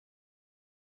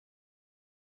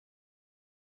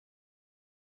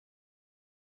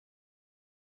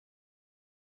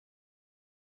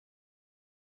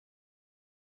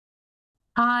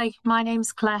Hi, my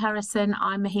name's Claire Harrison.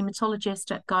 I'm a haematologist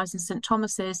at Guy's and St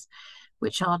Thomas's,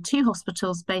 which are two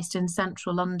hospitals based in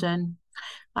central London.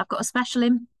 I've got a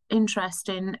special interest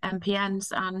in MPNs,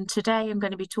 and today I'm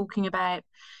going to be talking about,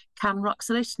 can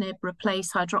ruxolitinib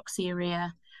replace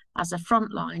hydroxyurea as a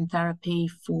frontline therapy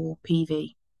for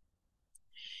PV?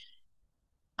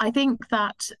 I think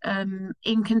that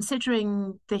in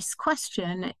considering this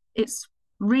question, it's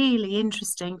really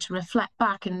interesting to reflect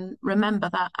back and remember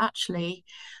that actually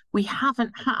we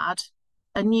haven't had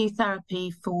a new therapy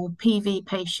for PV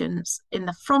patients in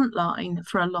the front line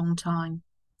for a long time.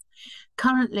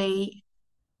 Currently,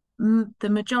 the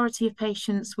majority of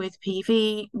patients with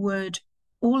PV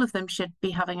all of them should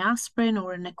be having aspirin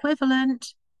or an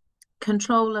equivalent,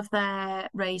 control of their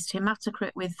raised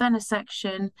hematocrit with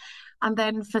venesection, and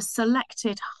then for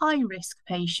selected high-risk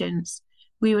patients,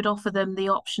 we would offer them the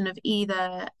option of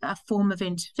either a form of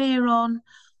interferon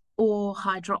or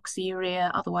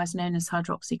hydroxyurea, otherwise known as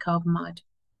hydroxycarbamide.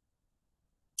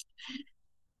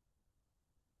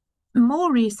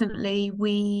 More recently,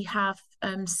 we have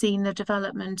seen the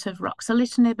development of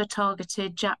ruxolitinib, a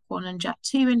targeted JAK1 and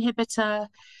JAK2 inhibitor,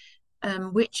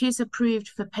 which is approved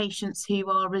for patients who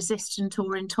are resistant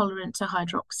or intolerant to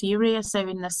hydroxyurea, so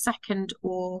in the second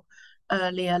or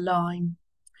earlier line.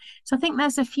 So I think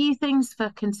there's a few things for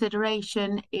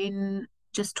consideration in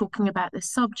just talking about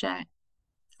this subject.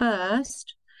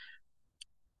 First,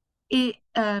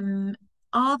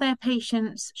 are there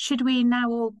patients, should we now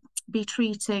all be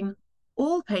treating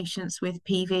all patients with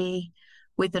PV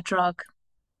with a drug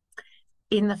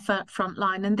in the front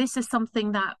line? And this is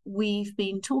something that we've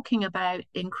been talking about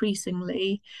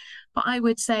increasingly, but I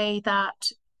would say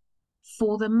that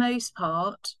for the most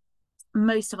part,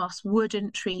 most of us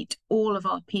wouldn't treat all of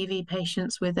our PV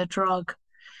patients with a drug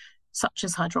such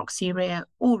as hydroxyurea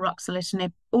or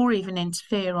ruxolitinib or even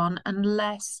interferon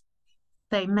unless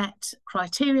they met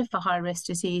criteria for high-risk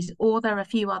disease, or there are a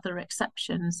few other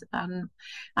exceptions, and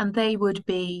they would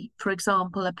be, for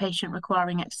example, a patient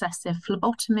requiring excessive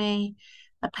phlebotomy,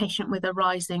 a patient with a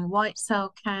rising white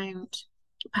cell count,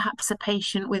 perhaps a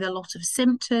patient with a lot of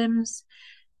symptoms,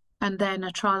 and then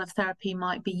a trial of therapy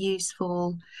might be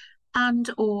useful,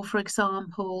 or, for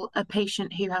example, a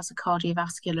patient who has a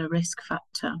cardiovascular risk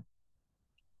factor.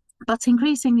 But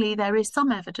increasingly, there is some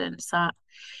evidence that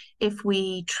if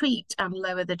we treat and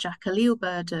lower the JAK allele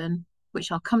burden,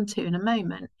 which I'll come to in a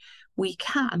moment, we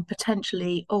can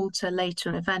potentially alter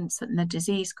later events in the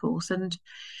disease course. And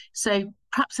so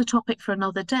perhaps a topic for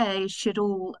another day, should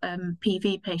all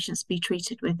PV patients be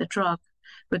treated with the drug,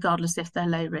 regardless if they're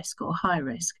low risk or high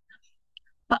risk?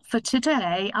 But for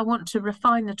today, I want to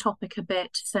refine the topic a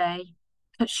bit to say,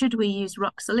 should we use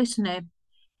ruxolitinib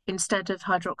instead of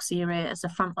hydroxyurea as a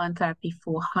frontline therapy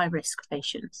for high-risk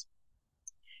patients?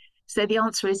 So the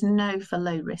answer is no for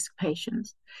low-risk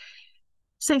patients.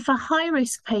 So for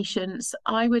high-risk patients,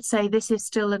 I would say this is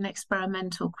still an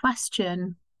experimental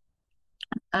question,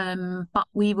 but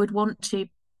we would want to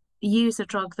use a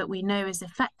drug that we know is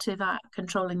effective at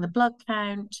controlling the blood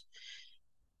count,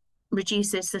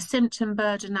 reduces the symptom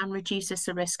burden, and reduces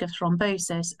the risk of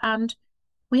thrombosis. And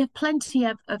we have plenty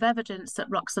of evidence that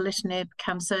ruxolitinib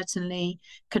can certainly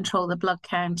control the blood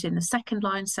count in the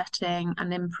second-line setting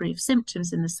and improve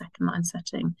symptoms in the second-line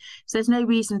setting. So there's no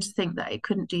reason to think that it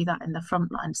couldn't do that in the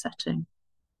front-line setting.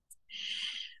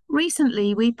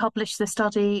 Recently, we published the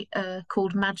study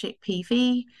called MAGIC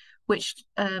PV, which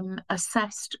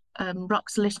assessed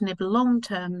ruxolitinib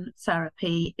long-term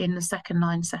therapy in the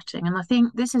second-line setting. And I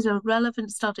think this is a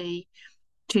relevant study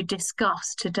to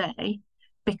discuss today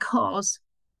because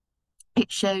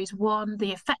it shows, one,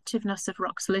 the effectiveness of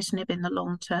ruxolitinib in the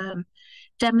long term,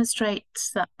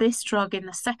 demonstrates that this drug in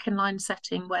the second-line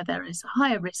setting where there is a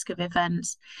higher risk of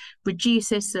events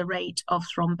reduces the rate of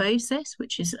thrombosis,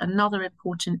 which is another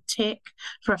important tick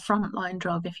for a frontline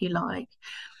drug, if you like.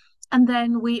 And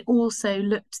then we also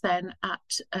looked then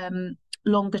at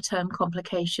longer-term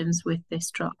complications with this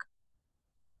drug.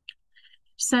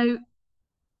 So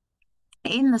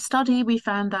in the study, we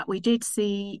found that we did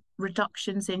see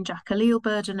reductions in JAK allele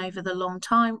burden over the long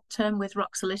term with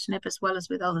ruxolitinib as well as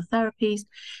with other therapies,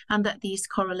 and that these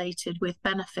correlated with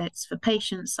benefits for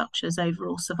patients such as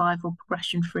overall survival,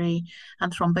 progression-free,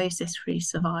 and thrombosis-free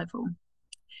survival.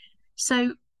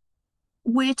 So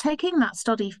we're taking that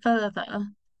study further,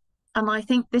 and I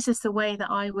think this is the way that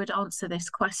I would answer this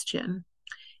question,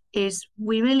 is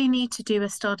we really need to do a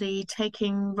study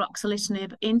taking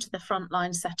ruxolitinib into the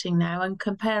frontline setting now and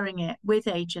comparing it with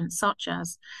agents such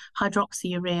as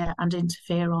hydroxyurea and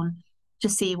interferon to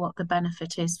see what the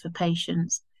benefit is for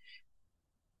patients.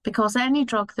 because any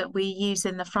drug that we use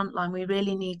in the frontline, we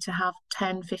really need to have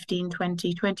 10, 15,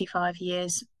 20, 25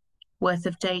 years worth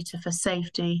of data for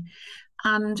safety.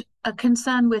 And a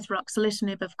concern with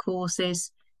ruxolitinib, of course,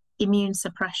 is immune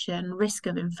suppression, risk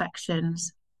of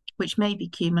infections, which may be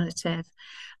cumulative,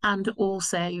 and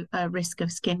also a risk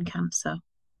of skin cancer.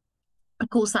 Of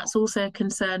course, that's also a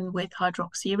concern with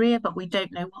hydroxyurea, but we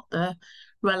don't know what the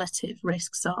relative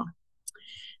risks are.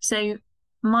 So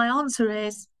my answer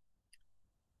is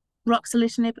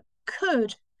ruxolitinib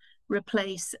could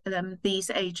replace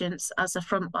these agents as a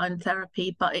frontline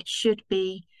therapy, but it should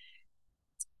be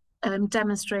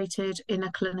demonstrated in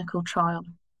a clinical trial.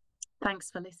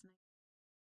 Thanks for listening.